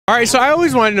All right, so I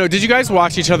always want to know, did you guys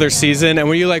watch each other's season, and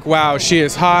were you like, wow, she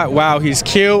is hot, wow, he's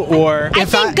cute, or... I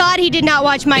thank God he did not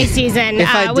watch my season. If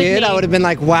I did, I would have been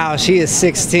like, wow, she is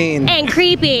 16. And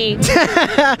creepy.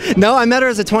 No, I met her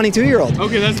as a 22-year-old.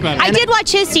 Okay, that's better. I did watch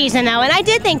his season, though, and I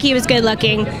did think he was good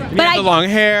looking. But the long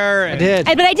hair. I did.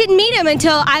 But I didn't meet him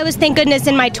until I was, thank goodness,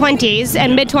 in my 20s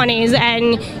and mid-20s,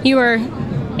 and you were...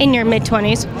 in your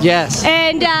mid-20s. Yes.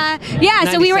 And yeah,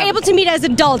 so we were able to meet as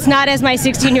adults, not as my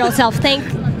 16-year-old self. Thank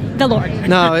the Lord.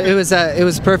 No, it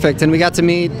was perfect, and we got to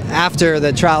meet after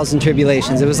the trials and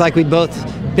tribulations. It was like we'd both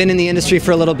been in the industry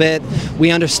for a little bit.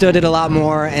 We understood it a lot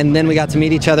more, and then we got to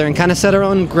meet each other and kind of set our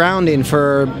own grounding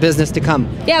for business to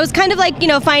come. Yeah, it was kind of like, you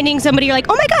know, finding somebody you're like,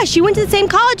 oh my gosh, you went to the same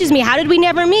college as me. How did we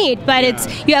never meet? But it's,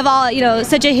 you have all, you know,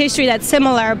 such a history that's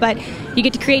similar, but you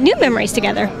get to create new memories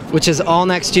together. Which is all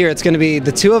next year. It's going to be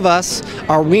the two of us,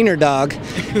 our wiener dog,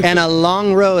 and a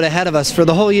long road ahead of us. For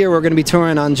the whole year, we're going to be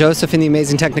touring on Joseph and the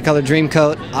Amazing Technicolor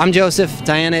Dreamcoat. I'm Joseph.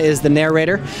 Diana is the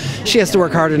narrator. She has to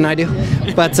work harder than I do,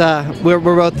 but we're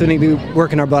both going to be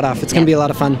working our butt off. It's going to be a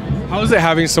lot of fun. How is it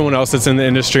having someone else that's in the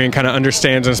industry and kind of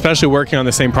understands, and especially working on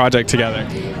the same project together?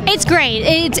 It's great.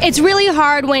 It's really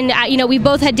hard when you know, we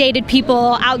both had dated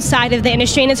people outside of the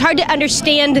industry, and it's hard to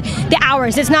understand the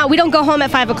hours. It's not, we don't go home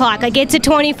at 5 o'clock. Like, it's a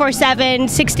 24/7,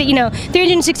 60, you know,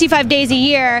 365 days a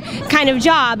year kind of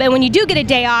job. And when you do get a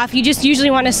day off, you just usually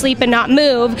want to sleep and not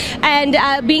move. And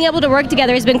being able to work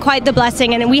together has been quite the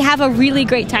blessing, and we have a really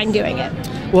great time doing it.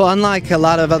 Well, unlike a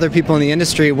lot of other people in the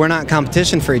industry, we're not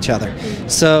competition for each other.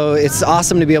 So it's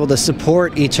awesome to be able to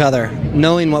support each other,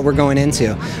 knowing what we're going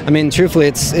into. I mean, truthfully,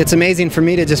 it's amazing for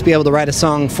me to just be able to write a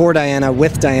song for Diana,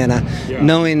 with Diana,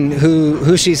 knowing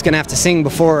who she's going to have to sing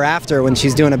before or after when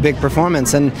she's doing a big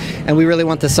performance. And we really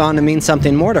want the song to mean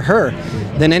something more to her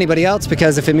than anybody else,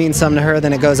 because if it means something to her,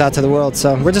 then it goes out to the world.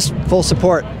 So we're just full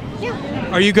support.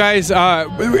 Are you guys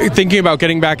thinking about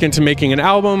getting back into making an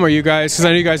album? Are you guys, because I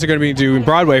know you guys are going to be doing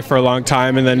Broadway for a long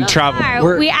time and then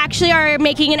travel. We actually are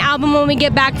making an album when we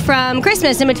get back from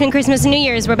Christmas, in between Christmas and New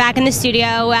Year's. We're back in the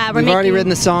studio. We've already written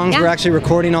the songs. Yeah. We're actually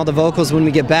recording all the vocals when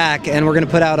we get back, and we're going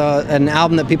to put out an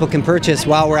album that people can purchase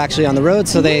while we're actually on the road,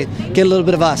 so they get a little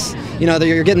bit of us. You know,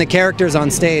 you're getting the characters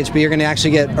on stage, but you're going to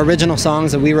actually get original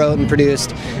songs that we wrote and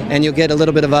produced, and you'll get a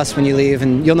little bit of us when you leave,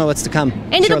 and you'll know what's to come.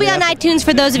 And it'll be on iTunes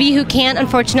for those of you who can't,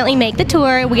 unfortunately, make the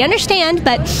tour. We understand,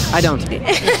 but... I don't.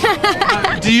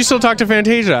 Do you still talk to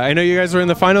Fantasia? I know you guys were in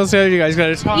the finals there. You guys got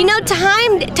to talk. You know,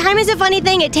 time is a funny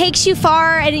thing. It takes you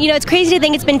far, and you know, it's crazy to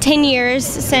think it's been 10 years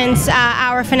since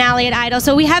our finale at Idol,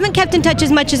 so we haven't kept in touch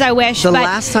as much as I wish. The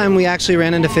last time we actually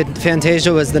ran into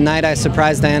Fantasia was the night I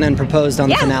surprised Diana and proposed on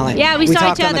the finale. Yeah, we saw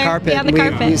talked each on other. the carpet. On the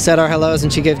carpet. We said our hellos,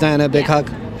 and she gave Diana a big hug.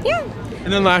 Yeah.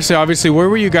 And then lastly, obviously, where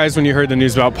were you guys when you heard the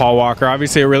news about Paul Walker?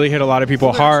 Obviously, it really hit a lot of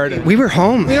people hard. We were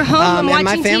home. We were home and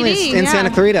my family's in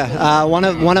Santa Clarita. One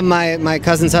of my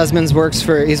cousin's husbands works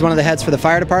for, he's one of the heads for the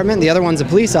fire department. The other one's a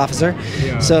police officer.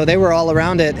 Yeah. So they were all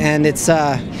around it, and it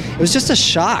was just a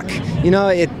shock. You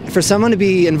know, for someone to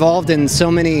be involved in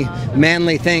so many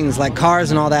manly things like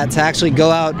cars and all that, to actually go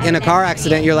out in a car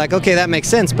accident, you're like, okay, that makes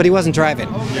sense, but he wasn't driving.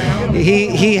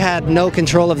 He had no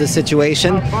control of the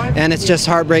situation, and it's just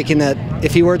heartbreaking that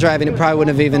if he were driving, it probably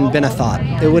wouldn't have even been a thought.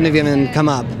 It wouldn't have even come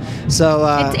up. So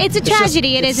it's a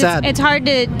tragedy. It's hard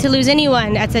to lose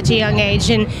anyone at such a young age,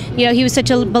 and you know, he was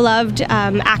such a beloved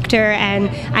actor, and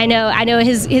I know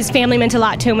his family meant a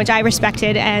lot to him, which I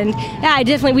respected. And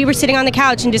yeah, we were sitting on the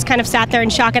couch and just kind of sat there in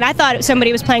shock, and I thought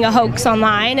somebody was playing a hoax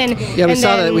online. And yeah,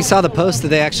 we saw the post that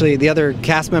the other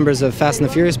cast members of Fast and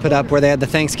the Furious put up, where they had the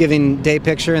Thanksgiving Day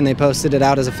picture, and they posted it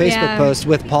out as a Facebook post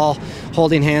with Paul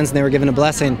holding hands, and they were given a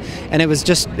blessing, and it was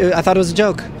just, I thought it was a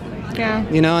joke. Yeah.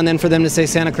 You know, and then for them to say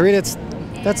Santa Clarita,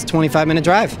 that's a 25-minute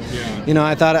drive. Yeah. You know,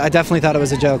 I definitely thought it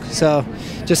was a joke. So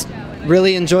just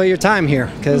really enjoy your time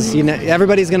here, because you know,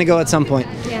 everybody's going to go at some point.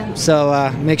 Yeah.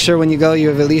 So make sure when you go, you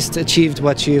have at least achieved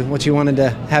what you wanted to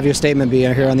have your statement be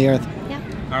here on the earth. Yeah.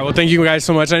 All right, well, thank you guys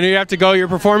so much. I know you have to go. You're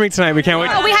performing tonight. We can't wait.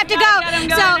 Oh, we have to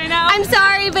go. So I'm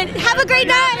sorry, but have a great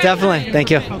night. Definitely.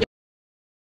 Thank you.